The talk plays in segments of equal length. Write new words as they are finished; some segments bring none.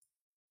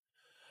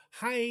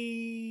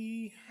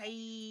Hi.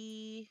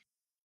 Hi.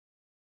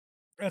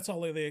 That's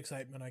all of the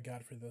excitement I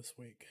got for this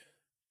week.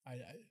 I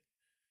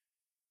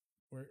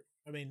we're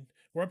I mean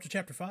we're up to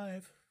chapter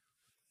 5.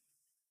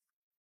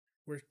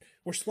 We're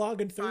we're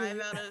slogging through 5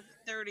 it. out of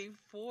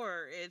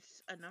 34.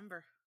 It's a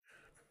number.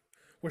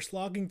 We're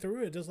slogging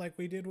through it just like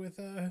we did with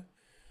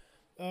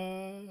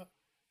uh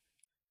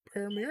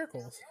Prayer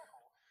Miracles.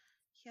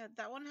 Yeah,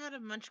 that one had a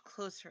much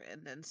closer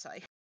end in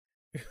sight.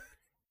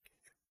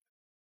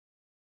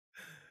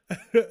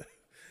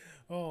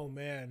 Oh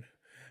man,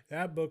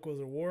 that book was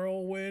a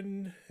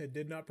whirlwind. It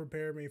did not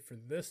prepare me for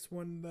this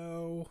one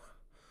though.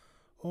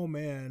 Oh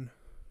man.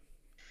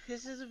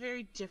 This is a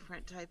very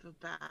different type of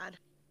bad.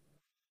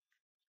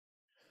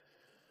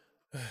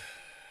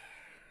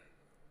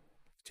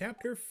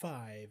 Chapter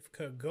 5,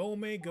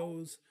 Kagome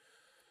goes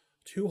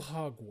to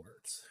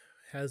Hogwarts,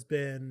 has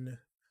been.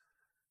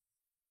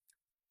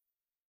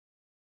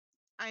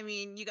 I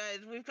mean, you guys,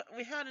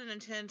 we've had an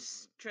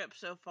intense trip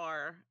so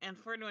far, and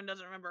for anyone who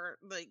doesn't remember,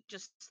 like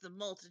just the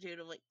multitude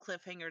of like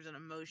cliffhangers and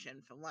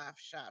emotion from last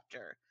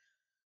chapter.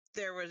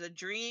 There was a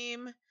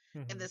dream,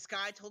 and Mhm. this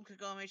guy told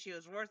Kagome she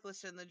was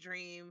worthless in the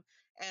dream,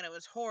 and it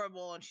was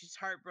horrible, and she's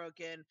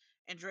heartbroken.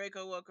 And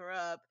Draco woke her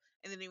up,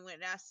 and then he went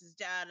and asked his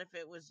dad if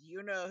it was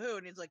you know who,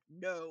 and he's like,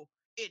 "No,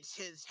 it's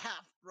his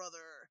half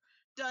brother."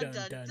 Dun Dun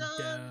dun dun dun.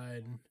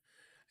 dun.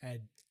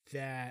 And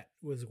that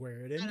was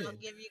where it And I'll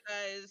ended. give you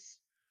guys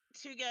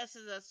two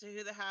guesses as to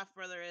who the half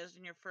brother is,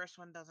 and your first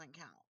one doesn't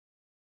count.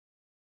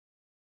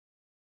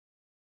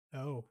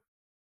 Oh.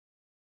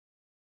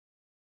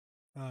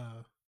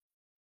 Uh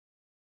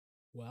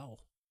well.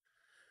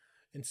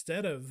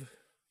 Instead of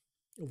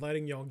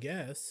letting y'all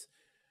guess,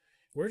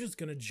 we're just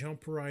gonna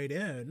jump right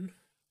in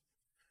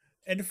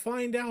and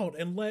find out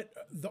and let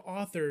the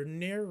author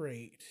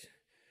narrate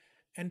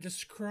and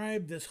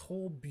describe this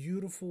whole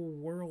beautiful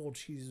world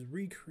she's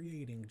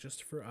recreating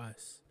just for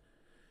us.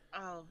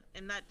 Oh,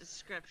 in that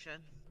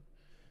description.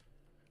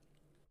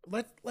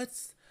 Let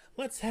let's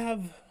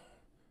have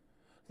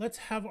let's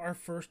have our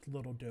first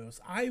little dose.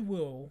 I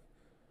will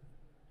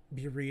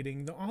be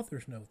reading the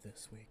author's note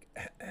this week.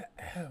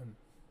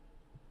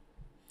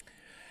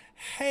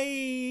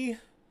 Hey,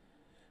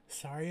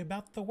 sorry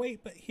about the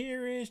wait, but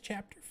here is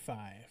chapter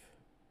 5.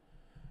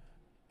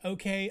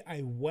 Okay,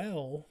 I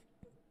will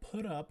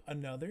put up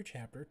another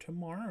chapter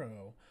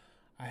tomorrow.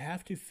 I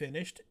have to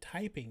finish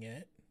typing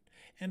it,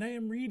 and I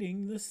am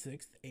reading the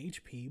 6th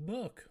HP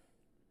book.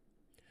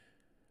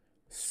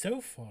 So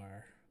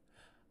far,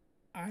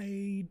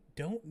 I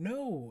don't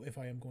know if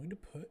I am going to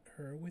put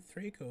her with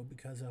Draco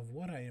because of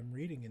what I am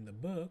reading in the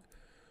book,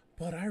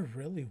 but I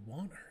really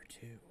want her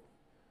to.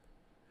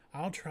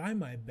 I'll try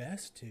my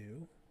best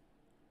to.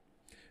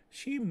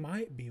 She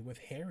might be with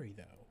Harry,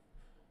 though.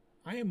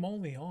 I am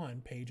only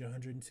on page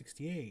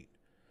 168.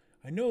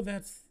 I know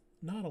that's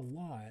not a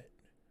lot,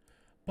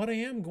 but I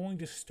am going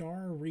to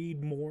star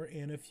read more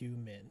in a few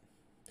min.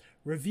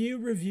 Review,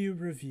 review,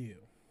 review.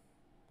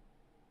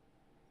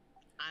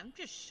 I'm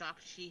just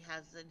shocked she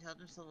has the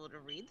intelligence level to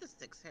read the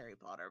sixth Harry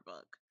Potter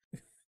book.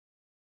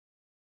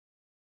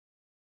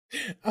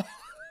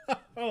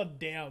 Oh,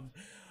 damn.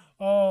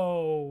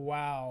 Oh,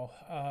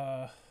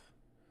 wow.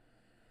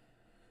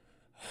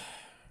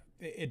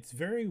 It's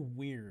very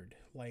weird.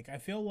 Like, I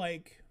feel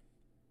like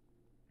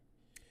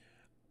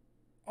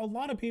a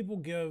lot of people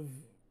give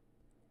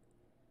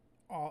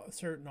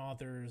certain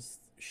authors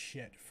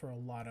shit for a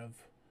lot of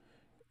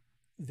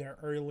their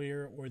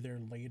earlier or their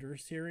later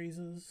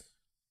series,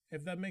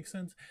 if that makes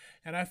sense.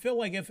 And I feel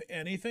like if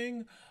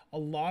anything, a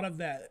lot of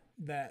that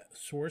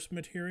source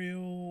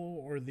material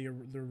or the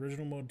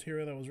original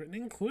material that was written,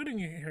 including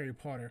Harry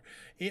Potter,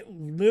 it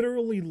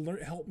literally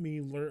helped me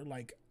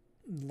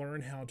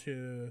learn how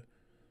to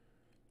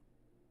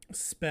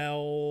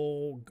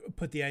spell,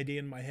 put the idea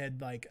in my head,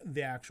 like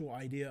the actual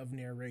idea of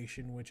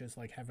narration, which is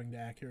like having to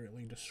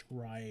accurately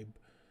describe,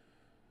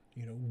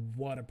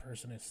 what a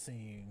person is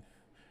seeing.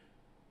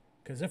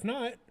 Because if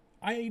not,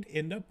 I'd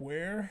end up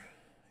where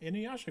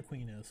Inuyasha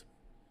Queen is.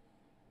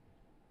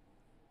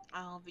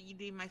 Oh, but you'd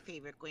be my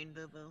favorite Queen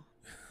Boo Boo.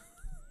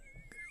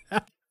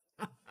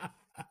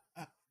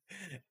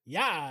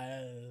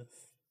 Yes.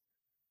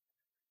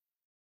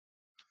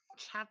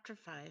 Chapter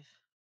 5.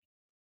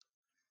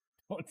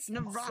 What's so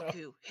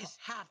Naraku, his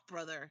half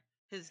brother,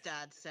 his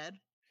dad said.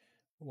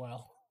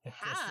 well? I guess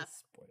Half?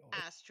 this spoiler.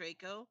 Asked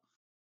Draco.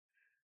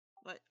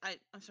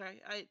 I'm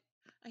sorry, I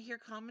hear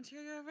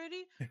commentary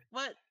already?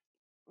 What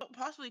what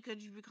possibly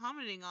could you be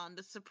commenting on?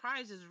 The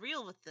surprise is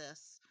real with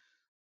this.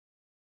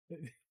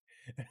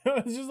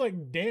 I was just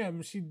like,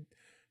 damn, she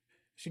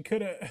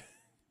could have.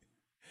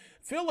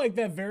 Feel like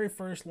that very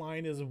first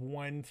line is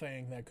one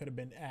thing that could have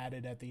been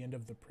added at the end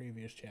of the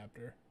previous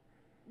chapter.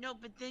 No,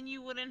 but then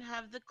you wouldn't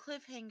have the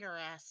cliffhanger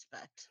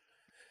aspect.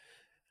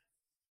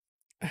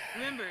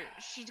 Remember,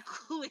 she's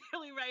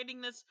clearly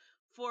writing this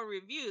for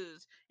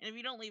reviews, and if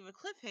you don't leave a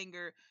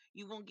cliffhanger,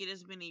 you won't get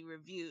as many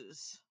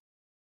reviews.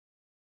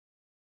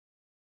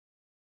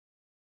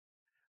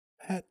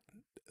 That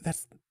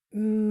that's.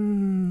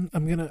 I'm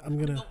gonna.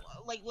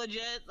 like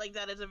legit, like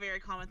that is a very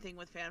common thing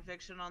with fan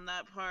fiction on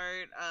that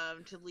part.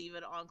 To leave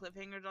it on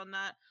cliffhangers on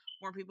that,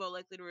 more people are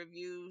likely to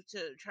review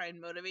to try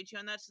and motivate you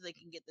on that, so they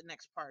can get the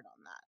next part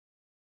on that.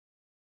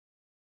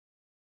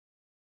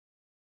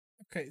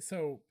 Okay,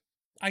 so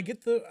I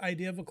get the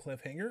idea of a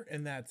cliffhanger,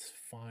 and that's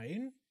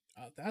fine.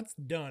 That's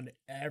done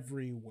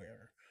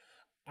everywhere.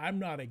 I'm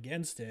not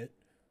against it.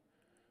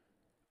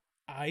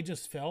 I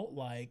just felt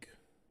like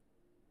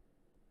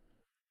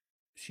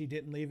she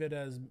didn't leave it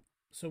as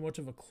so much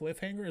of a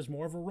cliffhanger as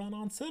more of a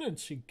run-on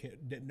sentence she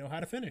didn't know how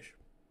to finish.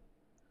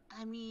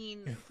 I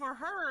mean, for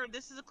her,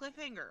 this is a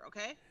cliffhanger.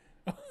 Okay,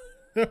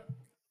 I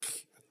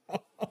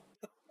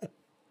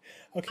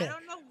Okay,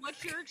 don't know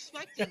what you're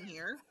expecting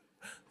here.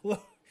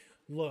 look,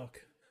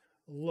 look,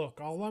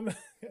 look. All I'm,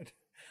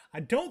 I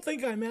don't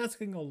think I'm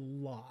asking a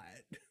lot.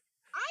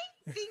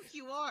 I think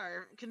you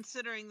are,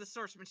 considering the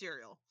source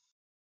material.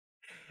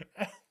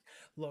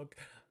 Look,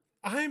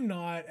 I'm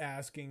not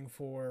asking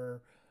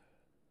for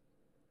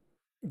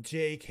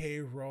J.K.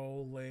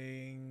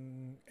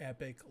 Rowling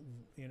epic,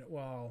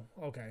 Well,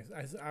 okay,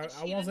 I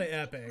She won't say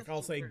didn't do epic.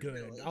 I'll say cliffhangers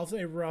good. really, I'll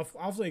say rough.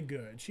 I'll say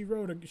good. She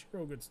wrote a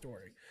good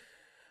story,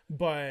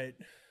 but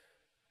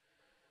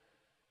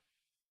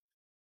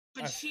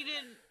but I she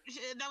didn't.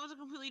 That was a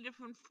completely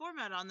different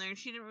format on there, and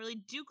she didn't really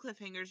do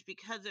cliffhangers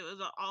because it was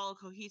an all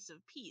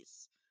cohesive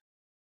piece.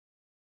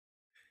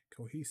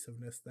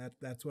 cohesiveness.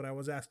 That's what I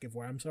was asking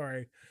for. I'm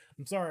sorry.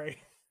 I'm sorry.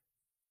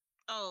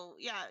 Oh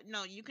yeah,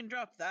 no, you can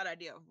drop that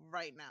idea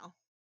right now.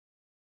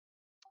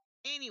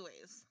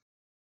 Anyways,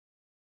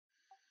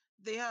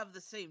 they have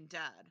the same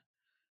dad.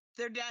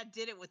 Their dad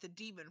did it with a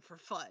demon for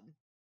fun.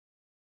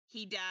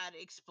 He dad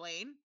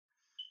explain.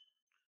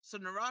 So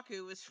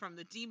Naraku is from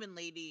the demon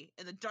lady,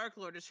 and the Dark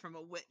Lord is from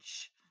a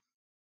witch.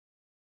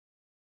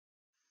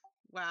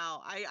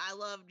 Wow, I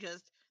love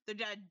just their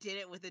dad did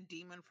it with a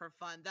demon for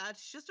fun.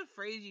 That's just a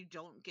phrase you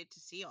don't get to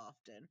see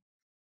often.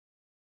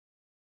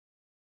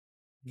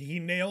 He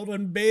nailed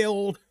and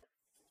bailed.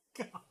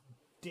 God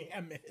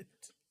damn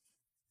it.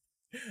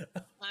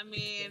 I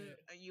I get mean, it.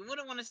 you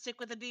wouldn't want to stick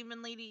with a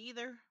demon lady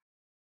either.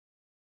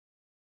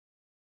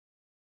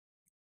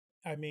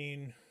 I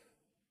mean,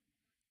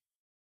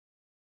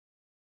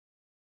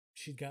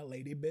 she's got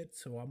lady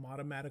bits, so I'm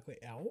automatically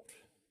out.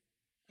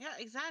 Yeah,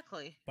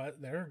 exactly.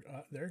 But there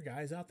are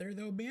guys out there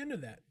that'll be into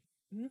that.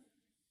 Hmm?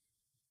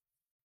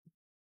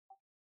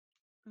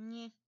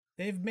 Yeah,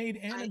 They've made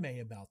I anime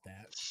about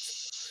that.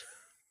 shh,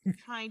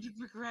 trying to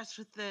progress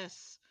with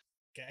this.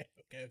 Okay,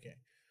 okay, okay.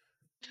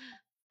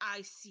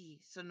 I see.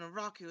 So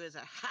Naraku is a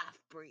half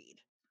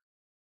breed.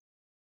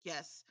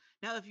 Yes.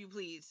 Now, if you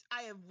please,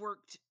 I have work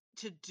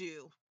to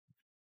do,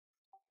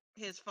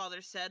 his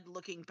father said,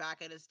 looking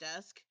back at his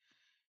desk.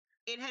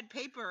 It had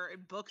paper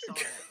and books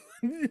on it.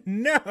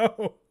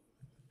 No.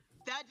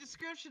 That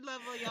description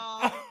level,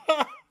 y'all.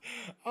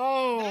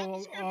 That Oh,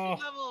 description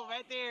level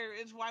right there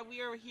is why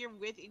we are here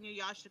with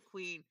Inuyasha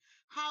Queen.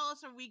 How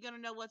else are we gonna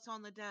know what's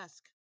on the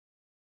desk?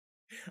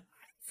 I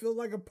feel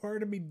like a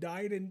part of me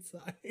died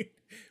inside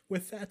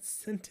with that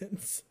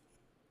sentence.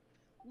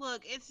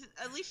 Look, it's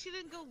at least she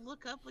didn't go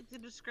look up like the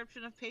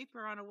description of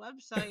paper on a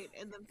website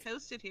and then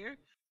post it here.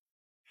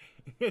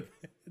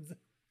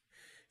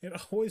 It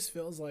always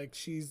feels like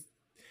she's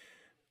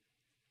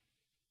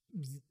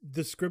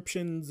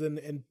descriptions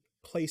and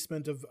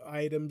placement of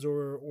items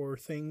or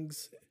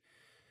things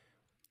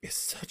is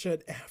such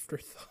an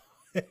afterthought.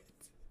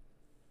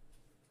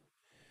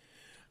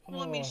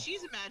 Well, I mean, Oh,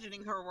 she's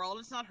imagining her world.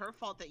 It's not her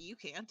fault that you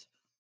can't.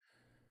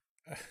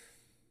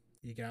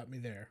 you got me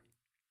there.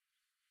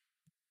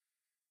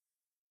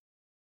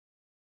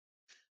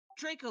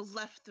 Draco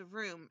left the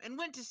room and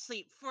went to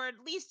sleep for at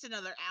least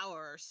another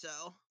hour or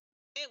so.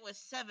 It was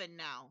 7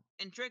 now,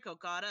 and Draco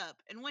got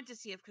up and went to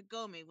see if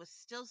Kagome was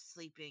still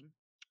sleeping.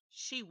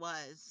 She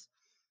was.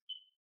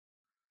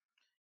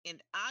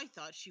 And I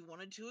thought she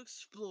wanted to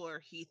explore,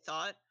 he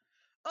thought.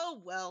 Oh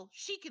well,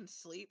 she can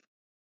sleep.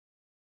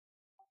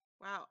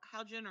 Wow,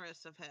 how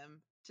generous of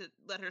him to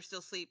let her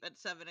still sleep at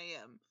 7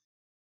 a.m.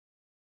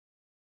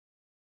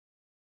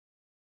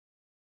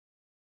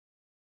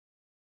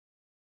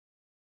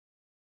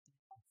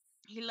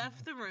 He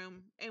left the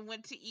room and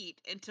went to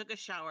eat and took a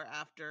shower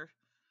after.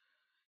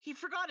 He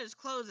forgot his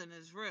clothes in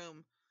his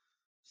room,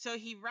 so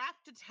he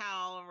wrapped a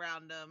towel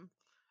around him.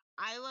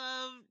 I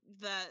love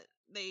that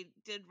they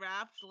did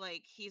wrapped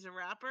like he's a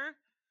rapper.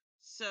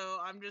 So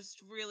I'm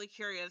just really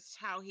curious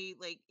how he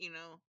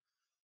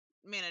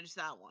managed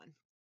that one.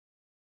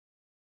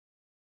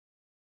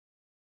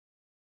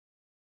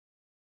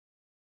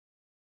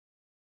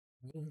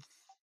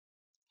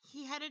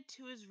 He headed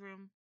to his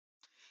room.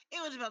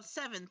 It was about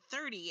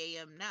 7:30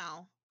 a.m.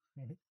 now.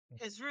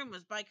 His room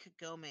was by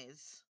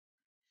Kagome's.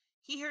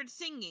 He heard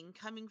singing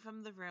coming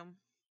from the room.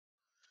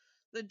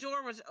 The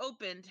door was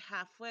opened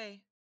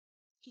halfway.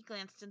 He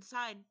glanced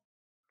inside.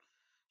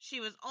 She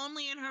was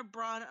only in her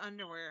broad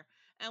underwear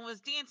and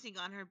was dancing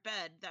on her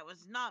bed that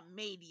was not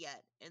made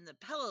yet, and the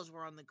pillows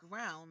were on the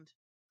ground.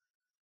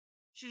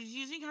 She was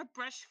using her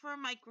brush for a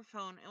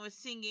microphone and was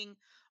singing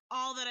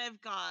All That I've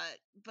Got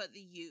But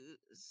the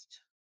Used.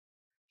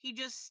 He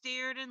just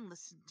stared and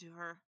listened to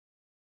her.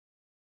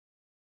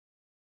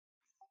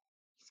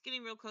 He's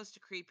getting real close to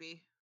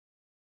creepy.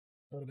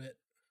 A little bit.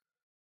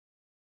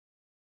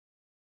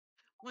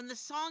 When the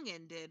song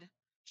ended,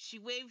 she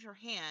waved her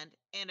hand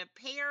and a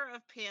pair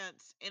of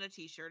pants and a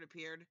t-shirt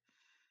appeared.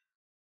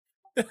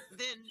 Then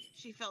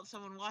she felt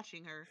someone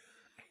watching her.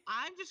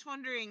 I'm just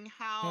wondering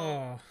how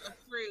Oh, a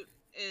fruit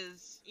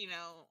is,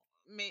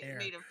 air.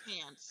 made of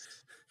pants.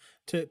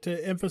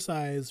 To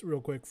emphasize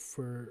real quick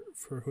for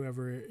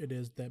whoever it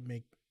is that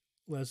make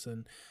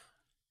listen,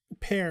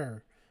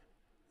 pear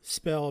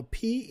spelled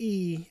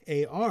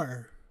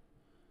PEAR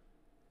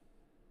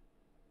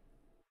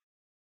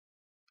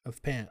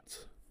of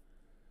pants.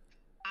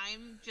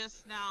 I'm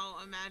just now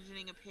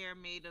imagining a pair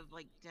made of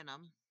like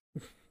denim.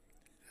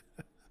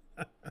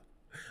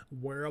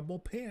 Wearable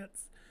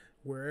pants.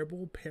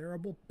 Wearable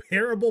parable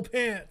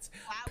pants.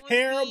 That would be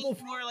Parable.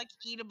 more like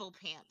eatable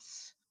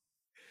pants.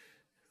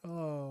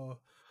 Oh,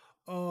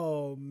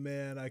 oh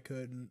man, I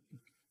couldn't.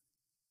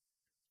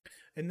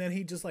 And then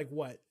he just like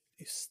what?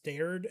 He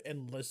stared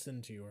and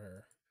listened to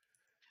her.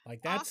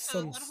 Like that's Also,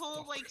 some that whole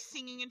stuff. like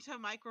singing into a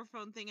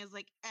microphone thing is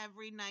like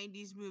every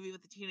 90s movie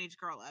with a teenage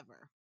girl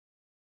ever.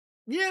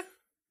 Yeah,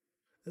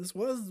 this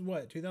was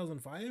what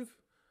 2005.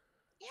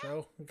 Yeah.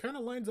 So it kind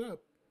of lines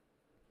up.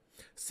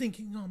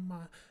 Sinking on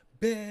my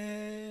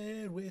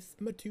bed with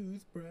my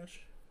toothbrush.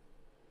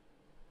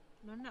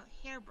 No, no,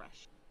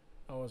 hairbrush.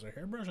 Oh, was it a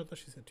hairbrush? I thought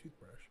she said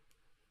toothbrush.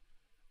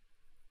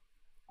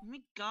 Oh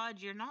my god,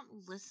 you're not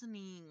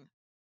listening.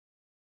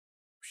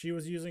 She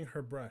was using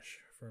her brush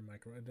for a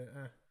micro.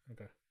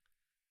 Okay.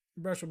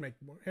 Brush would make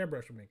more.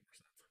 Hairbrush would make more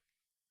sense.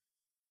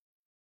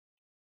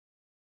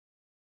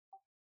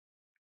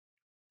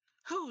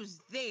 Who's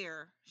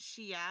there?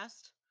 She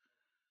asked.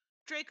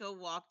 Draco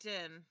walked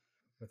in.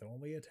 With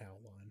only a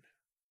towel on.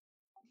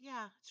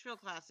 Yeah, it's real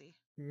classy.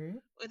 Mm-hmm.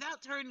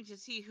 Without turning to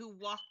see who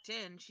walked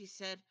in, she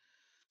said,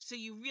 "So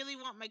you really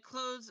want my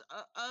clothes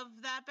of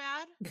that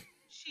bad?"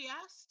 She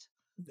asked.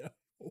 No.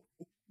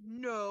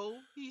 "No,"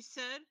 he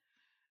said.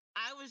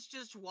 "I was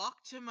just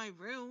walked to my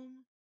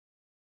room."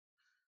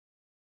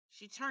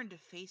 She turned to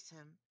face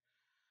him.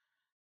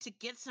 "To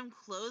get some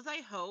clothes,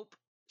 I hope,"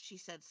 she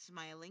said,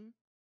 smiling.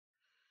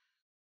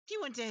 He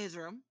went to his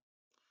room.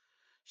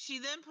 She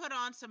then put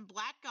on some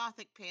black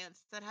gothic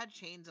pants that had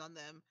chains on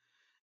them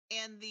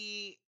and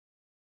the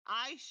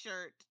eye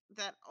shirt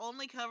that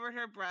only covered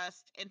her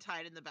breast and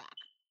tied in the back.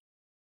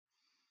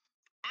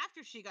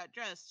 After she got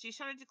dressed, she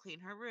started to clean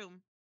her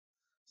room.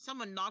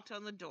 Someone knocked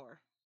on the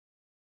door.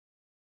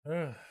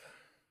 Ugh.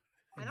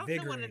 I don't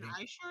know what an Invigorating.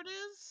 eye shirt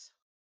is.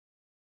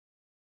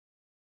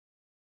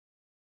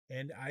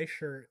 And eye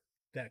shirt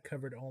that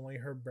covered only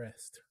her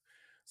breast.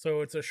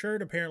 So it's a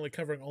shirt apparently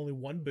covering only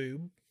one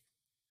boob,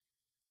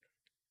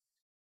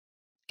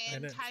 and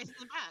And it's ties in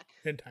the back.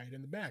 and tied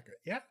in the back.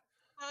 Yeah,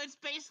 So it's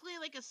basically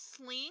like a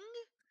sling.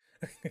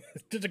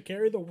 to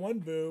carry the one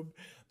boob,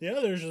 the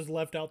other's just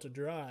left out to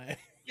dry.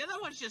 The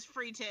other one's just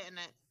free titting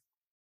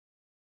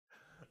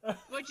it.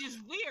 Which is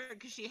weird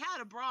because she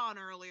had a bra on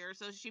earlier,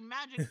 so she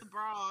magicked the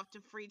bra off to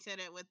free tit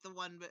it with the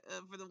one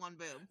for the one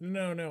boob.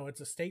 No,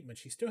 it's a statement.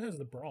 She still has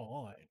the bra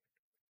on,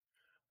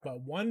 but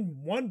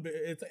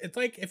it's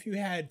like if you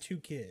had two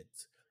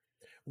kids.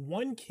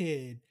 One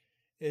kid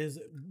is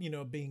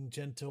being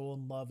gentle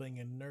and loving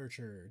and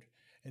nurtured,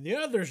 and the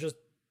other's just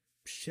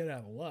shit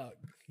out of luck.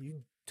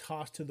 You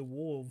toss to the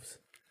wolves.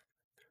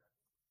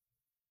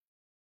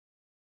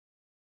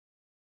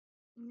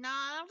 Nah,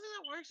 I don't think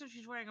that works if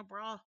she's wearing a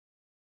bra.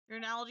 Your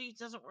analogy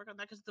doesn't work on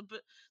that because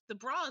the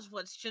bra is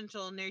what's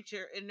gentle and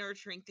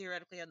nurturing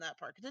theoretically on that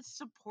part because it's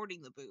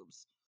supporting the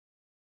boobs.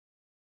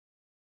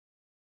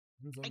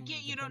 I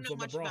get you don't Depends know on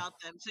the much bra. about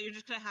them, so you're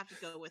just gonna have to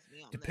go with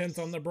me on Depends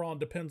on this. the bra and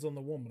depends on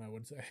the woman, I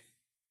would say.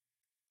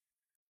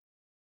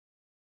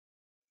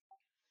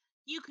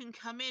 You can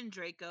come in,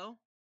 Draco.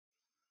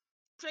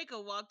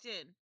 Draco walked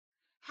in.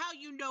 "How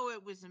you know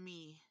it was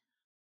me?"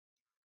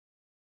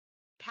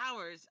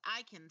 "Powers,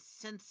 I can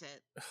sense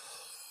it."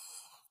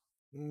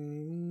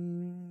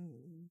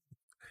 Mm,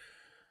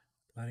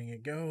 letting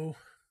it go.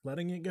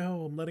 Letting it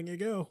go. I'm letting it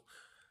go.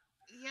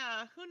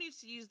 Yeah, who needs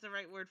to use the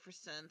right word for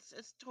sense?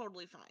 It's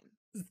totally fine.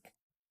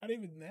 Not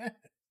even that.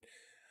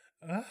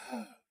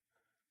 Ah.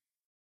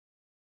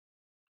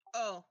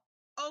 Oh,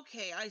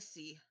 okay, I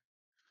see.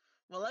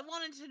 "Well, I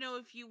wanted to know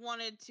if you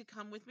wanted to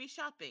come with me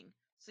shopping,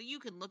 so you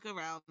can look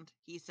around,"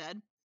 he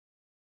said.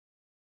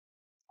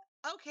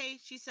 "Okay,"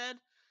 she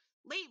said.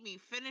 "Let me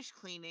finish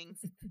cleaning."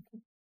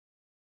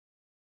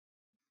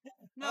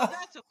 "No,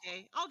 that's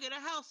okay. I'll get a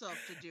house elf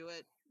to do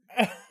it."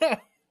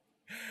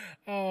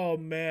 Oh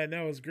man,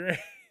 that was great.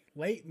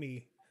 Late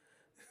me.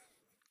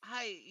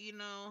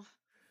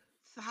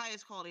 It's the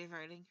highest quality of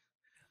writing.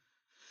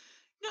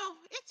 "No,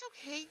 it's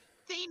okay.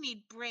 They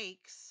need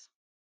breaks.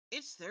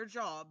 It's their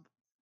job."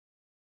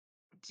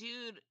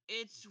 "Dude,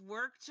 it's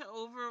work to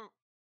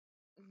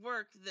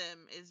overwork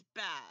them is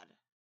bad."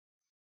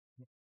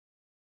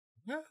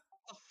 Huh?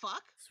 The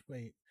fuck?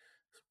 Wait.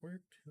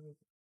 Where to?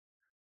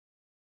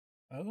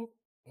 Oh,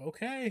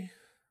 okay.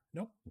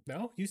 Nope.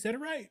 No, you said it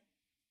right.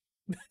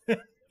 I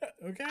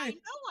Okay.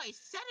 know I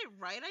said it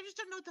right. I just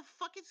don't know what the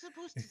fuck it's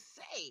supposed to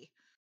say.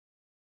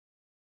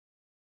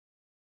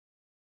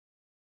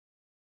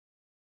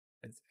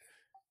 It's,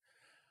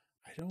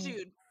 I don't.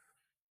 Dude,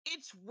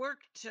 it's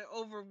work to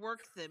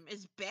overwork them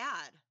is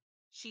bad,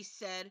 she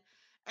said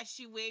as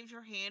she waved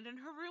her hand and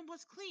her room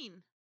was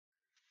clean.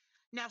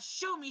 Now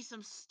show me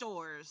some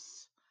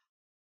stores.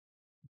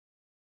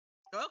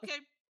 Okay,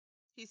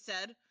 he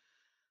said.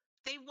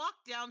 They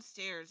walked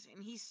downstairs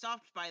and he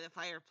stopped by the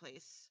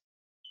fireplace.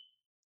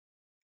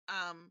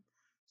 Um,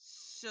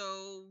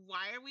 so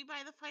why are we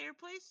by the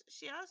fireplace?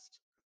 She asked.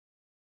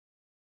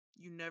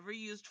 You never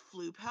used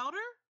flu powder?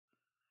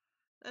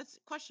 That's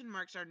question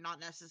marks are not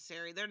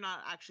necessary. They're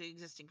not actually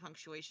existing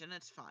punctuation.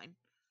 It's fine.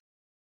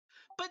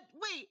 But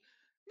wait,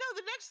 no,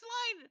 the next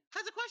line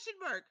has a question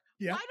mark.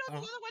 Yeah. Why don't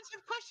the other ones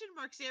have question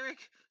marks,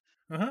 Eric?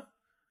 Uh huh.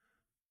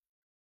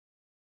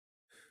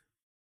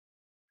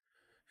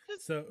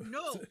 Just So,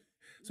 so, no.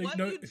 so you What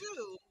know, you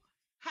do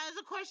has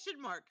a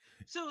question mark.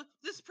 So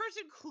this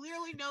person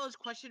clearly knows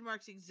question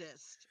marks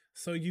exist.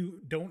 so you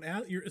don't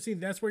ask. You're see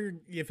that's where you're.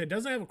 If it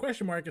doesn't have a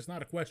question mark, it's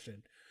not a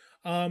question.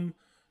 Um.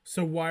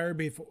 So why are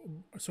before?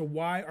 So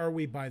why are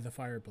we by the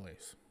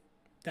fireplace?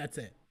 That's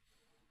it.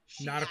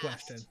 She Not a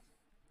question. asked.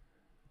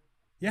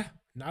 Yeah,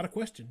 not a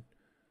question.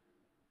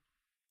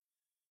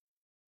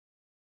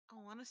 I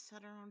want to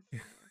set her on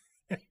fire.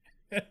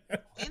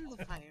 In the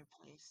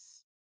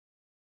fireplace.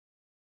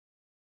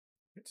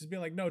 Just be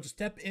like, no, just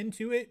step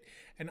into it,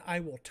 and I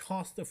will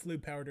toss the flu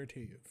powder to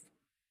you.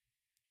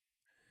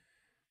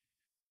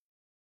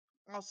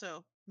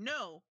 Also,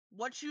 no,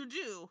 what you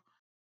do.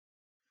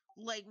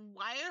 Like,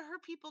 why are her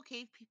people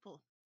cave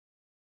people?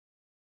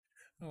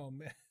 Oh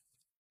man.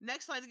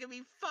 Next line's gonna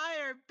be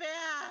fire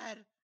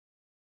bad.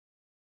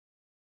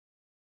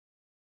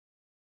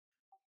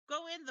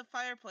 Go in the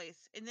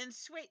fireplace and then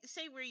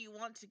say where you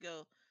want to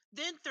go.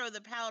 Then throw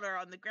the powder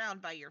on the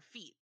ground by your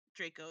feet,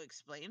 Draco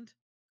explained.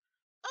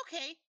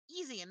 Okay,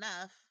 easy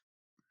enough.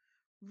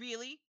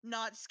 Really?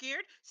 Not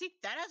scared? See,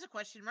 that has a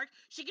question mark.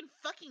 She can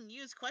fucking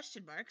use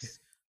question marks.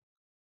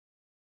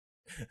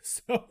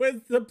 So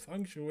it's the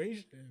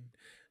punctuation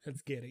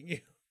that's getting you.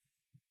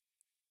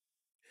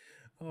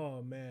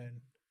 Oh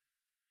man.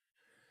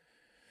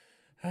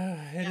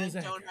 It Yeah, I is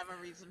don't accurate. have a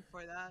reason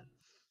for that.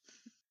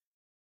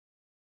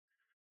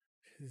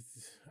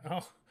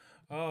 Oh,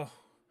 oh,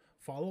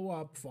 follow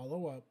up,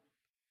 follow up.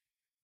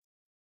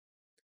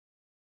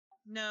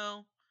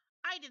 No,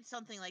 I did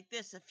something like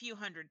this a few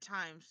hundred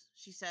times,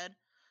 she said.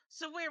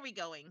 So where are we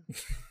going?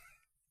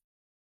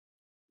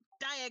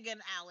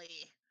 Diagon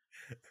Alley.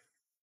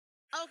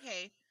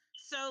 Okay,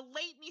 so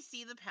let me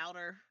see the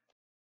powder.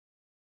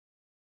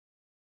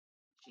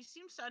 She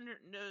seems to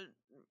no,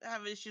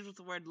 have issues with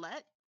the word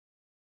let.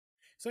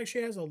 It's like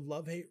she has a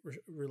love hate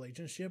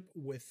relationship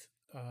with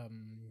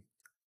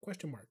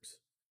question marks.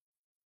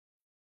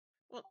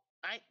 Well,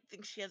 I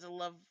think she has a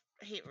love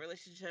hate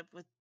relationship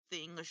with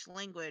the English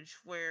language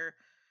where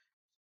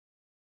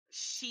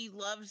she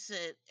loves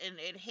it and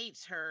it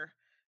hates her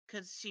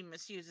because she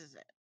misuses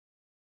it.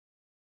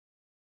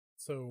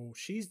 So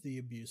she's the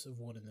abusive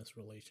one in this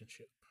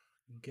relationship.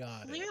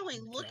 Got it. Clearly,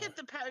 look Got at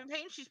the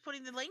pain she's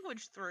putting the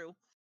language through.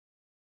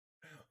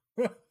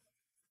 it.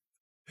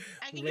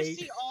 I can just Late.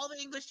 see all the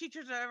English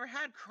teachers I've ever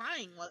had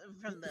crying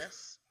from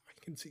this. I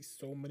can see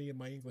so many of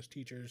my English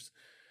teachers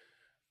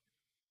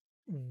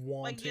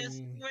Like,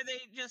 just wanting where they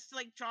just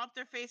like drop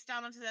their face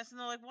down onto this and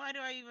they're like, why do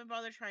I even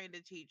bother trying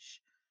to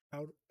teach?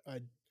 how I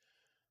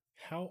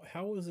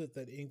how is it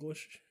that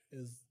English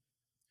is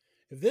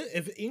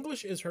if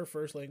English is her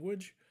first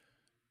language,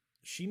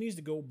 she needs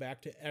to go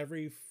back to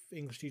every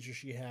English teacher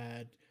she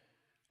had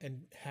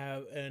and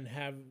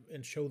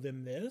show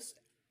them this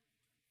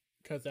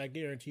because I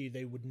guarantee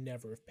they would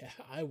never have passed.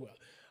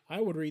 I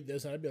would read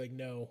this and I'd be like,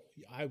 no,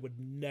 I would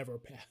never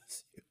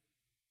pass you.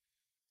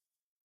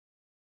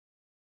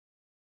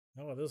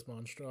 How about this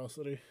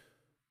monstrosity?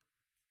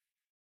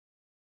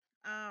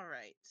 All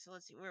right, so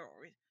let's see, where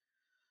were we?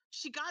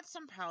 She got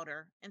some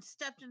powder and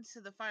stepped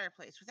into the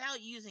fireplace.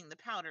 Without using the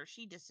powder,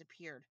 she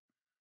disappeared.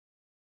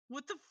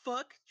 What the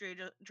fuck?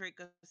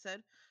 Draco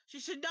said. She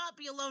should not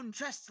be alone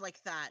dressed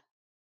like that.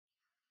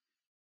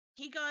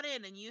 He got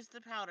in and used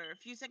the powder. A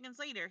few seconds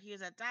later, he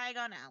was at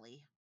Diagon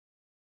Alley.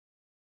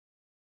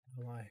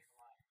 Why?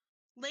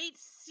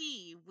 Let's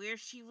see where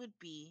she would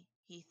be,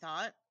 he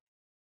thought,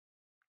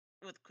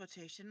 with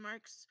quotation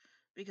marks,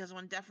 because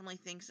one definitely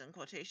thinks in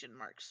quotation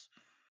marks.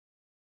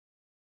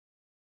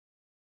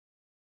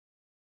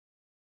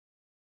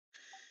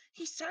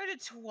 He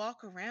started to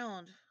walk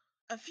around.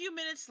 A few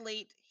minutes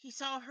late, he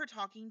saw her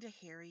talking to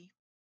Harry.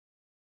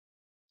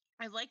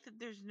 I like that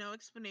there's no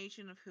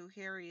explanation of who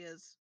Harry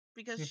is,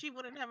 because she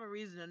wouldn't have a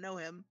reason to know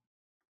him.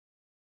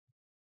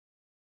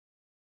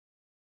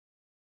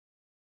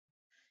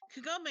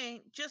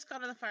 Kagome just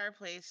got in the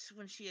fireplace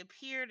when she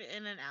appeared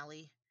in an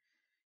alley.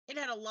 It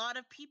had a lot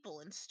of people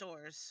in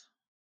stores.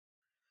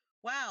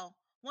 Wow,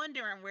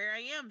 wondering where I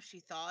am, she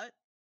thought.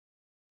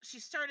 She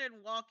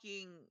started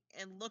walking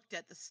and looked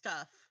at the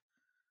stuff.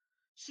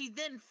 She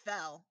then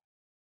fell.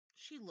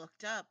 She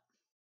looked up.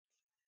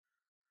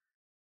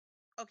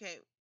 Okay,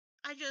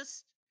 I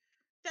just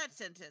that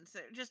sentence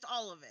there, just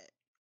all of it.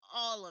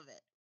 All of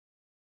it.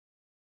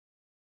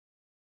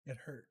 It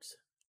hurts.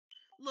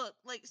 Look,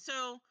 like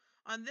so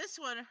on this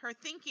one, her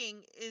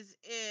thinking is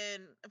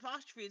in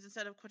apostrophes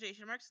instead of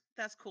quotation marks.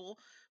 That's cool.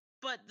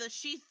 But the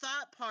she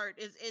thought part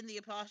is in the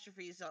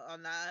apostrophes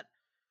on that.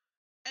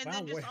 And Wow.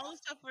 then just all the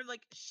stuff where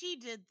like she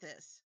did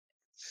this,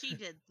 she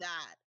did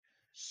that,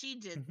 she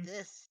did Mhm,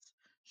 this,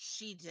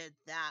 she did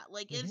that.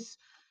 Like mhm.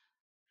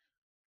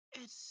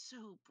 it's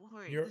so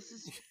boring. You're This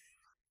is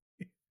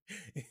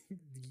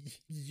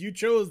you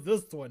chose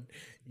this one.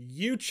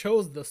 You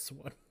chose this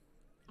one.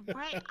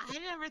 right. I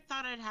never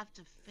thought I'd have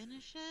to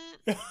finish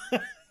it.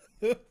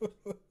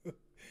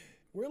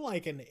 We're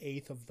like an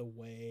eighth of the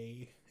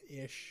way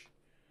ish.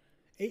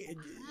 Eight,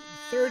 I'm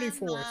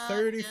 34, not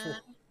 34.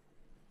 gonna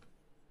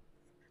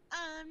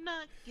I'm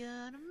not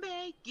gonna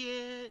make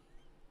it.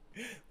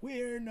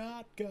 We're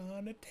not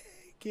gonna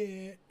take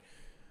it.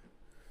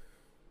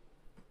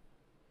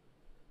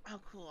 Oh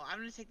cool. I'm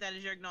gonna take that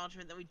as your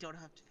acknowledgement that we don't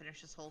have to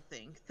finish this whole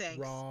thing. Thanks.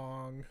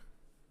 Wrong.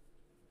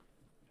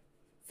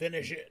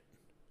 Finish it.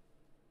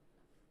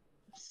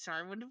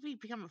 Sorry, when did we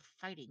become a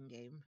fighting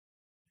game?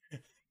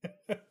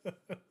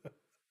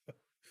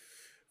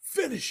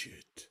 Finish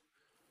it.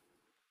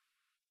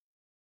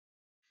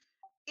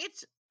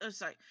 It's oh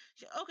sorry.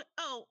 Okay.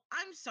 Oh,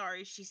 I'm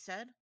sorry, she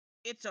said.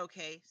 It's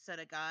okay, said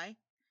a guy.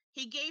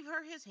 He gave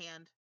her his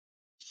hand.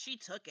 She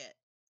took it.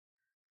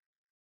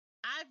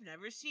 I've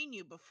never seen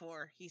you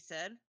before, he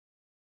said.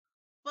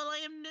 Well, I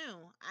am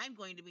new. I'm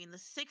going to be in the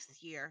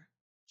 6th year,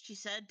 she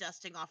said,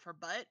 dusting off her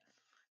butt.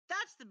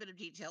 That's the bit of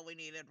detail we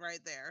needed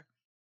right there.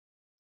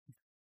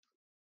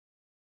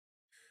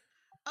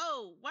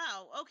 Oh,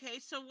 wow. Okay,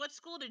 so what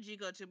school did you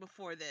go to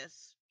before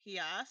this? He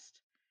asked.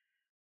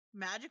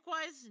 Magic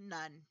wise,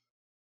 none.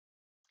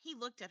 He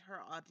looked at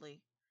her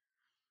oddly.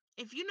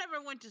 If you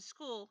never went to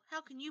school,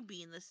 how can you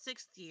be in the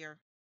 6th year?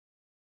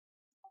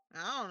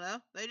 I don't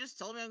know. They just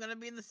told me I'm going to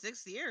be in the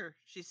 6th year,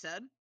 she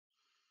said.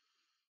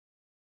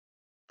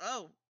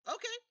 Oh,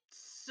 okay.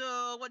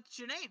 So what's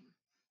your name?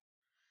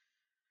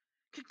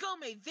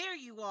 Kagome, there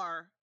you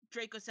are,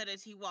 Draco said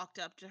as he walked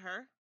up to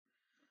her.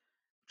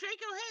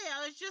 Draco, hey,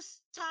 I was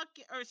just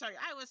talking, or sorry,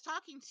 I was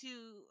talking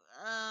to,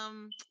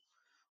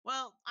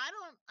 well,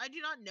 I do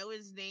not know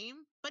his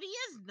name, but he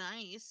is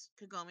nice,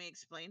 Kagome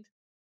explained.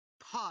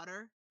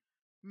 Potter,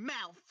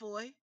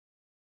 Malfoy.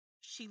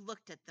 She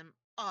looked at them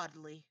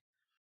oddly.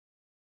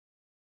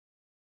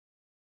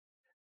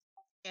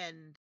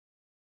 And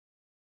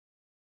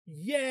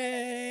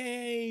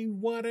Yay!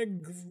 What a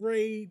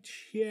great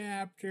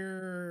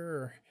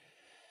chapter.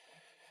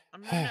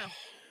 no.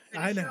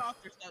 I Finish know. your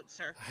author's note,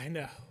 sir. I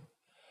know.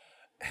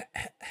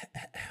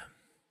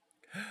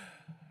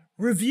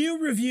 Review,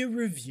 review,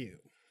 review.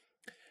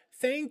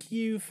 Thank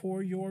you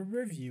for your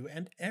review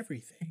and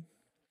everything.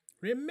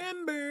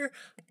 Remember,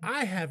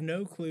 I have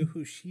no clue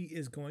who she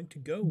is going to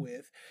go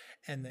with,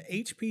 and the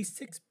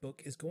HP6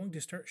 book is going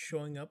to start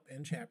showing up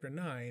in chapter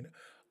 9.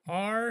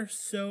 R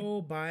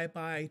so bye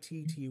bye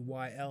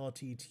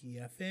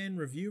TTYLTTFN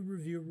review,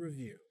 review,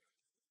 review.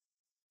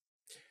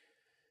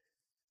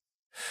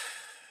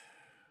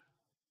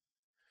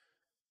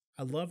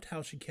 I loved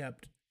how she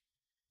kept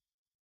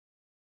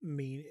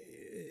me.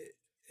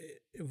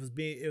 It was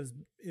being it was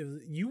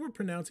you were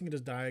pronouncing it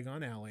as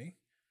Diagon Alley,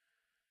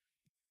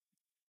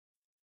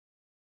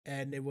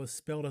 and it was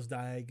spelled as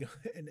Diagon,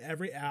 and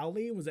every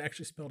alley was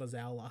actually spelled as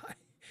ally,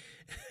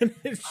 and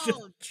it's just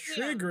Oh,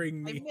 damn.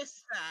 triggering I me.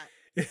 missed that.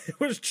 It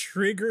was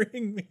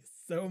triggering me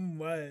so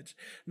much.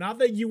 Not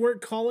that you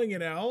weren't calling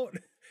it out,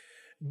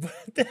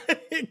 but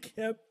that it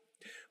kept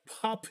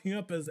popping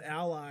up as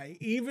ally.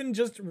 Even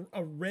just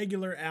a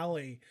regular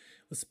alley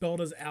was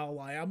spelled as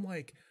ally. I'm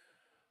like,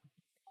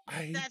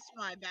 I That's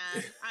my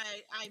bad.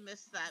 I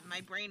missed that.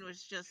 My brain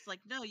was just like,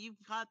 no,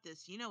 you've got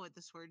this. You know what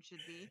this word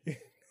should be.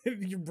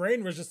 your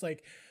brain was just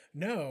like,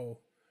 no,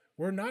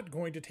 we're not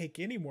going to take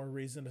any more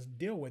reason to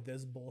deal with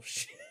this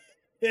bullshit.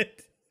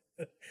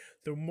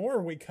 The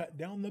more we cut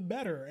down, the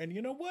better. And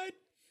you know what?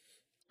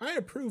 I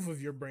approve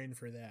of your brain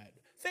for that.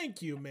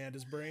 Thank you,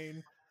 Amanda's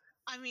brain.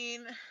 I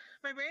mean,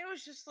 my brain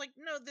was just like,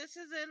 no, this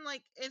is in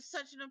like it's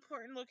such an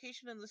important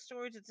location in the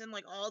stories. It's in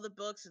like all the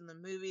books and the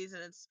movies,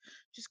 and it's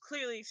just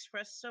clearly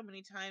expressed so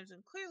many times.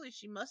 And clearly,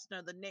 she must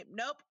know the name.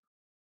 Nope.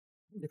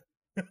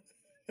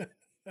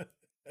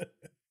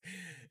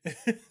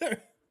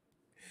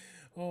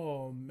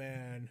 Oh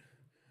man.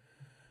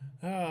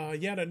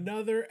 Yet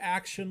another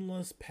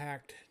actionless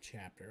packed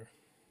chapter.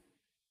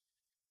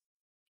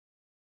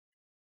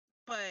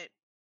 But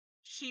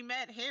she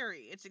met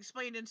Harry. It's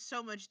explained in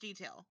so much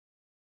detail.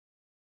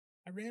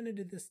 I ran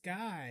into this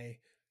guy,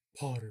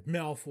 Potter,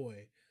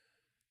 Malfoy,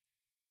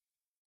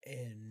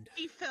 and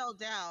He fell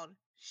down.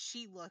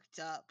 She looked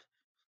up.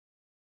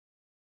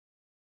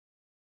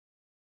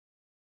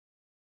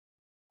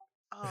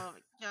 Oh my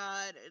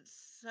god,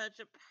 it's such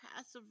a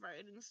passive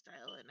writing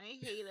style, and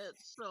I hate it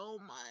so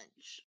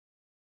much.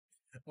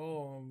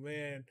 oh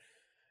man,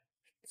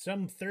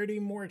 Some 30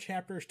 more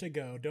chapters to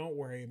go. Don't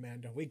worry,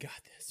 Amanda. We got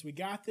this. We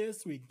got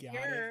this. We got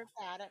it. You're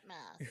bad at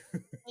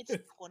math. It's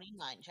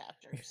 29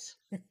 chapters.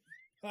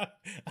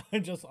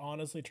 I'm just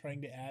honestly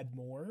trying to add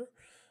more.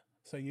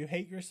 So you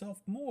hate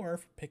yourself more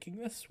for picking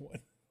this one.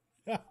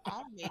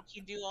 I'll make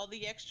you do all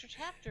the extra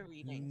chapter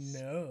readings.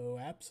 No,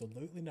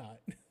 absolutely not.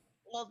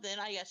 Well, then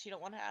I guess you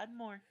don't want to add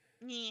more.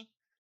 Nyeh.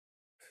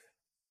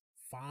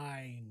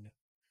 Fine.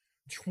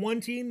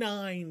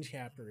 29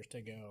 chapters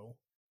to go.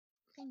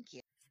 Thank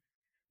you.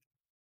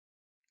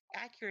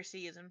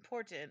 Accuracy is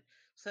important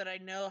so that I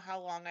know how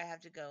long I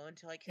have to go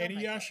until I kill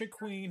myself. Inuyasha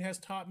Queen has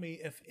taught me,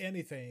 if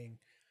anything,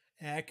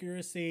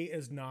 accuracy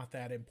is not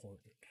that important.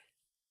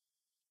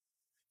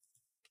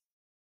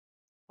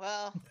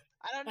 Well,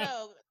 I don't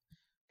know.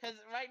 Because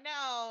right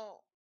now,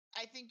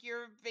 I think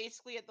you're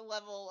basically at the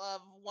level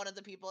of one of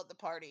the people at the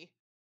party.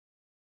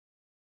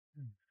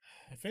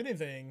 If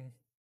anything,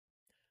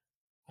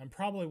 I'm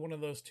probably one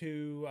of those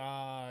two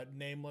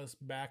nameless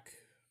back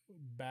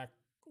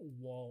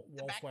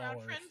The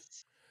background wallflowers,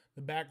 friends?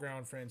 the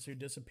background friends who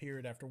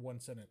disappeared after one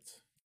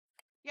sentence.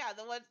 Yeah,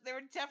 the ones they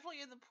were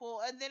definitely in the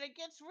pool, and then it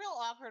gets real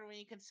awkward when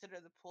you consider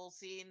the pool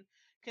scene,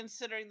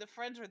 considering the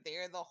friends were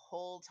there the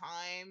whole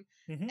time,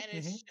 Hmm, and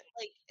hmm.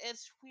 like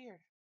it's weird.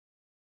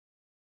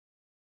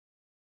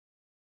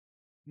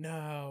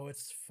 No,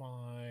 it's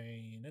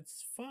fine.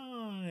 It's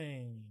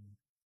fine.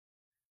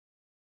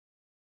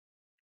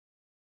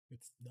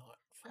 It's not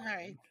All right.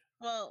 fine.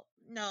 Well,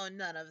 no,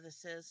 none of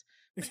this is,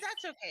 but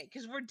that's okay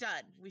because we're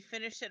done. We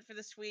finished it for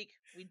this week.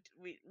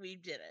 We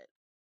did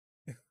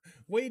it.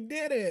 We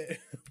did it!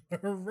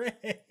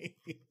 Hooray!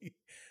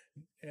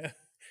 Yeah.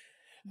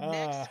 Uh,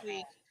 Next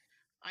week,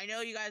 I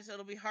know you guys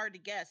it'll be hard to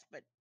guess,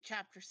 but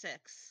chapter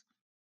 6.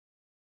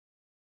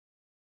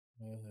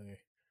 okay.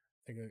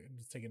 I'm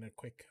just taking a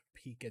quick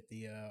peek at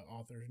the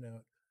author's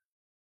note.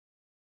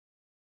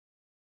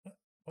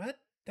 What?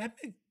 That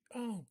big?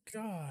 Oh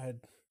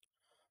God.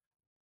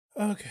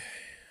 Okay.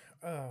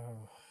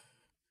 Oh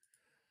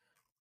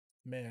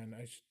man,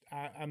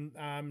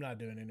 I'm not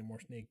doing any more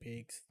sneak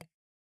peeks.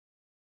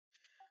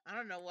 I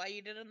don't know why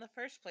you did it in the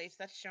first place.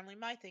 That's generally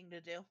my thing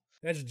to do.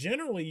 That's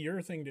generally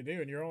your thing to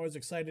do, and you're always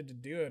excited to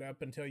do it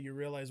up until you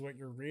realize what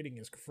you're reading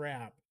is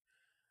crap.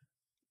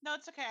 No,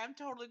 it's okay. I'm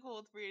totally cool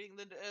with reading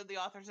the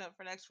author's note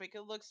for next week.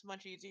 It looks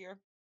much easier.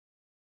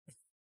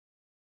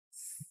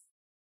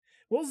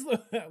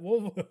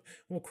 We'll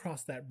we'll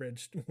cross that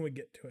bridge when we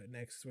get to it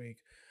next week.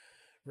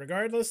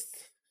 Regardless,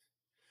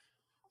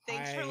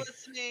 Thanks for I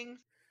listening.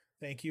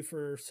 thank you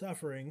for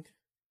suffering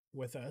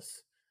with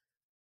us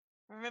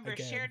Remember,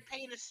 again. shared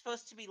pain is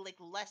supposed to be like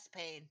less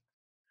pain.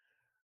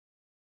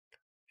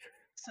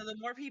 So the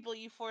more people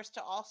you force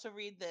to also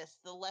read this,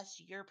 the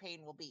less your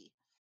pain will be.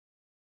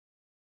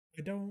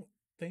 I don't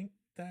think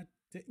that.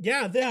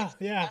 Yeah, yeah, That's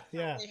yeah,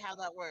 yeah. definitely how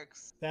that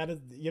works. That is.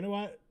 You know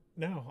what?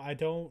 No, I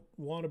don't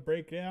want to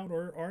break it out,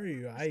 or are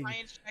you? The I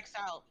science checks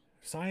out.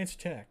 science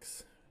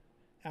checks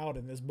out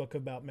in this book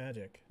about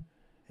magic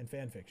and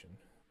fan fiction.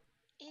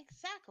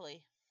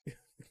 Exactly.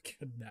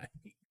 Good night.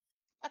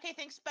 Okay,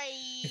 thanks.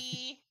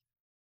 Bye.